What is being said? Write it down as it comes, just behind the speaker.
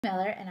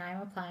Miller, and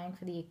I'm applying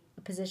for the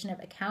position of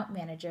account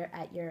manager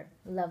at your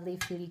lovely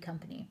foodie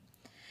company.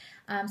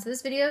 So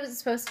this video is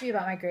supposed to be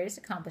about my greatest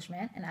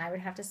accomplishment, and I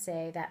would have to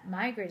say that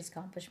my greatest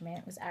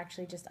accomplishment was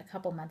actually just a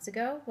couple months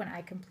ago when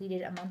I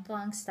completed a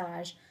month-long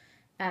stage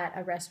at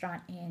a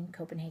restaurant in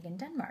Copenhagen,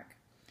 Denmark.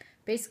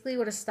 Basically,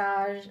 what a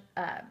stage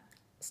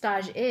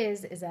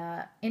is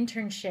a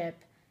internship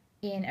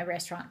in a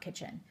restaurant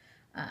kitchen.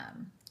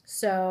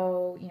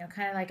 So,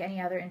 kind of like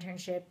any other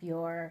internship,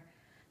 you're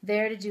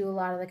there to do a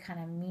lot of the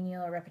kind of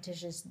menial or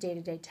repetitious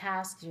day-to-day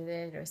tasks. You're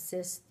there to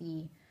assist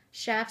the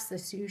chefs, the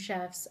sous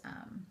chefs,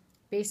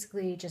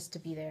 basically just to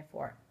be there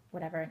for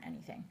whatever and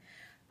anything.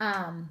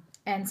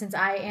 And since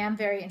I am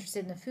very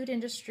interested in the food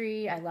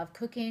industry, I love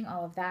cooking,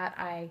 all of that,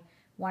 I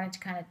wanted to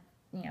kind of,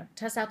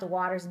 test out the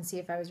waters and see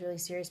if I was really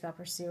serious about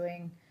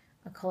pursuing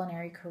a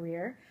culinary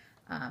career.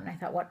 And I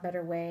thought, what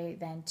better way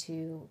than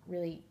to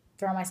really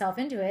throw myself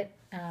into it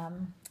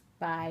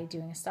by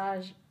doing a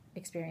stage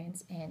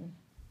experience in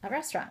a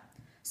restaurant.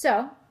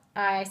 So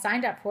I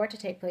signed up for it to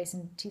take place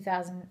in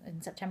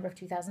September of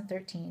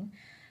 2013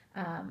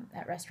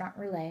 at Restaurant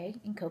Relay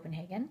in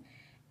Copenhagen.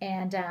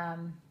 And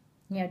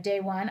day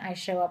one, I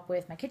show up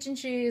with my kitchen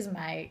shoes,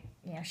 my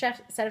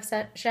chef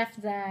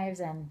knives,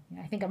 and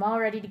I think I'm all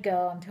ready to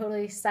go. I'm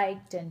totally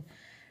psyched and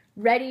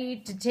ready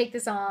to take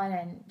this on,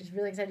 and just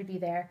really excited to be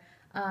there.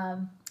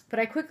 But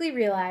I quickly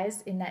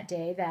realized in that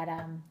day that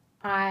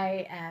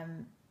I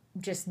am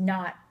just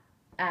not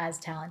as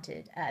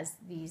talented as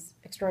these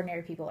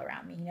extraordinary people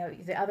around me.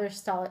 The other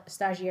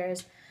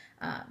stagiaires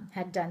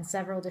had done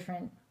several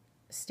different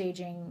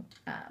staging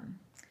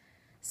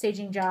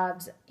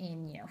jobs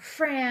in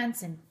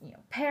France and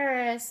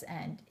Paris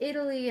and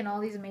Italy and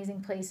all these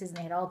amazing places, and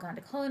they had all gone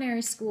to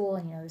culinary school,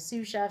 and the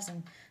sous chefs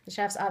and the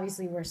chefs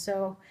obviously were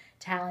so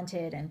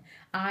talented, and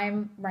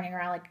I'm running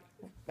around like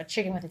a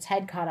chicken with its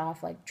head cut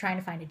off, like trying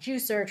to find a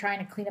juicer, trying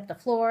to clean up the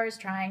floors,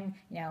 trying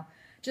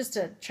just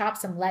to chop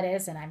some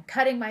lettuce, and I'm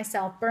cutting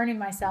myself, burning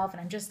myself, and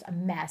I'm just a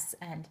mess.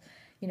 And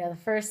the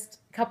first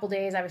couple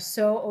days I was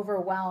so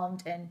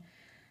overwhelmed and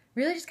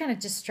really just kind of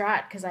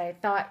distraught because I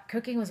thought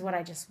cooking was what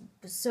I just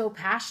was so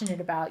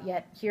passionate about,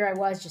 yet here I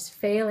was just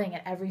failing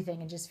at everything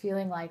and just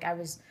feeling like I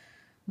was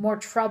more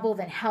trouble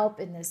than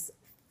help in this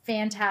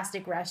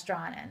fantastic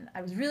restaurant. And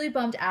I was really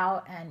bummed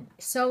out and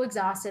so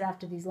exhausted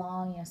after these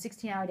long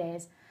 16-hour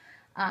days.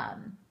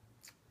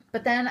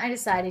 But then I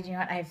decided,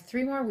 I have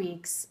 3 more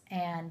weeks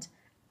and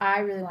I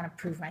really want to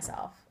prove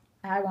myself.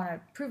 I want to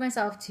prove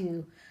myself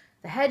to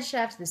the head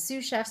chefs, the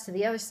sous chefs, to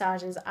the other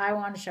stages. I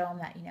want to show them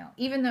that,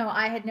 even though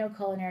I had no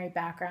culinary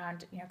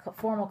background,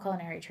 formal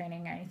culinary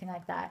training or anything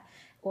like that,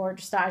 or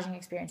staging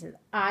experiences,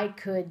 I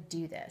could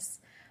do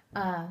this.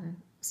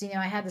 So,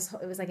 I had this,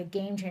 it was like a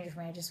game changer for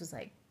me. I just was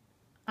like,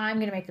 I'm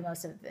going to make the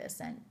most of this.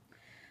 And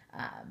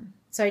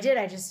so I did.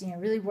 I just,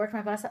 really worked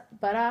my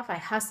butt off. I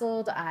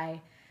hustled.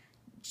 I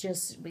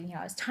just,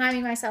 I was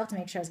timing myself to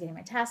make sure I was getting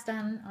my test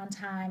done on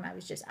time. I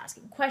was just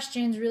asking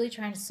questions, really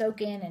trying to soak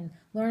in and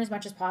learn as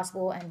much as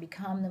possible and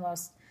become the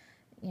most,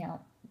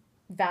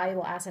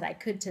 valuable asset I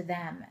could to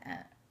them,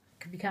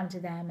 could become to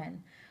them.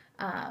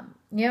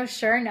 And,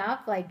 sure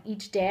enough, like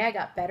each day I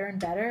got better and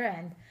better.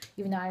 And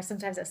even though I was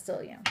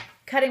still,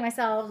 cutting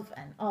myself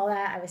and all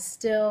that, I was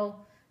still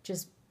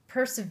just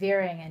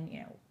persevering and,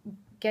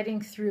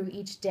 getting through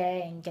each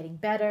day and getting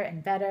better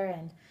and better.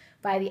 And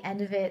by the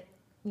end of it,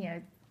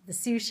 the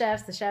sous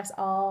chefs, the chefs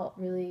all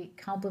really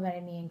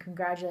complimented me and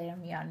congratulated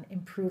me on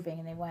improving.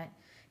 And they went,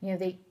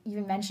 they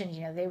even mentioned,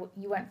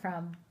 you went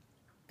from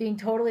being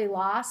totally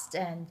lost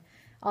and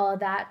all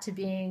of that to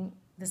being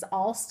this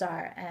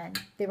all-star.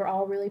 And they were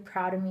all really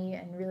proud of me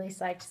and really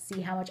psyched to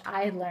see how much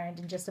I had learned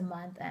in just a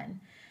month. And,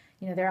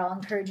 they're all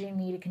encouraging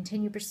me to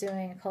continue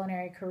pursuing a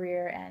culinary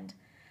career. And,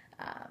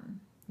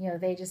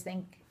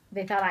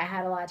 they thought I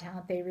had a lot of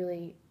talent. They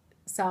really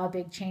saw a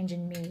big change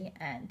in me.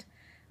 And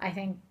I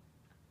think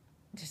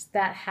just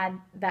that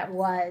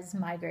was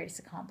my greatest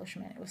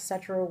accomplishment. It was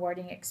such a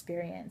rewarding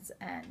experience.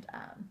 And,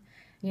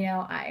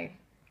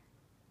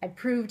 I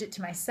proved it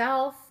to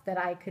myself that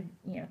I could,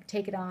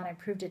 take it on. I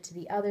proved it to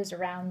the others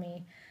around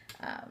me.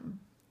 I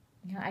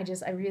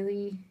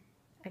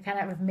kind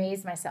of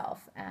amazed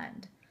myself,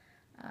 and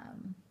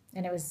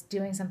it was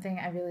doing something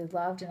I really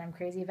loved and I'm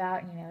crazy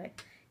about. And,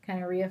 it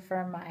kind of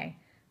reaffirmed my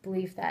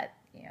belief that,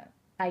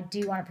 I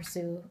do want to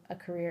pursue a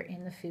career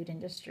in the food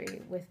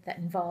industry that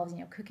involves,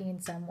 cooking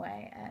in some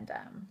way. And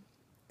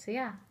so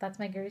yeah, that's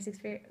my greatest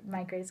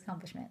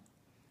accomplishment.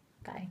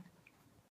 Bye.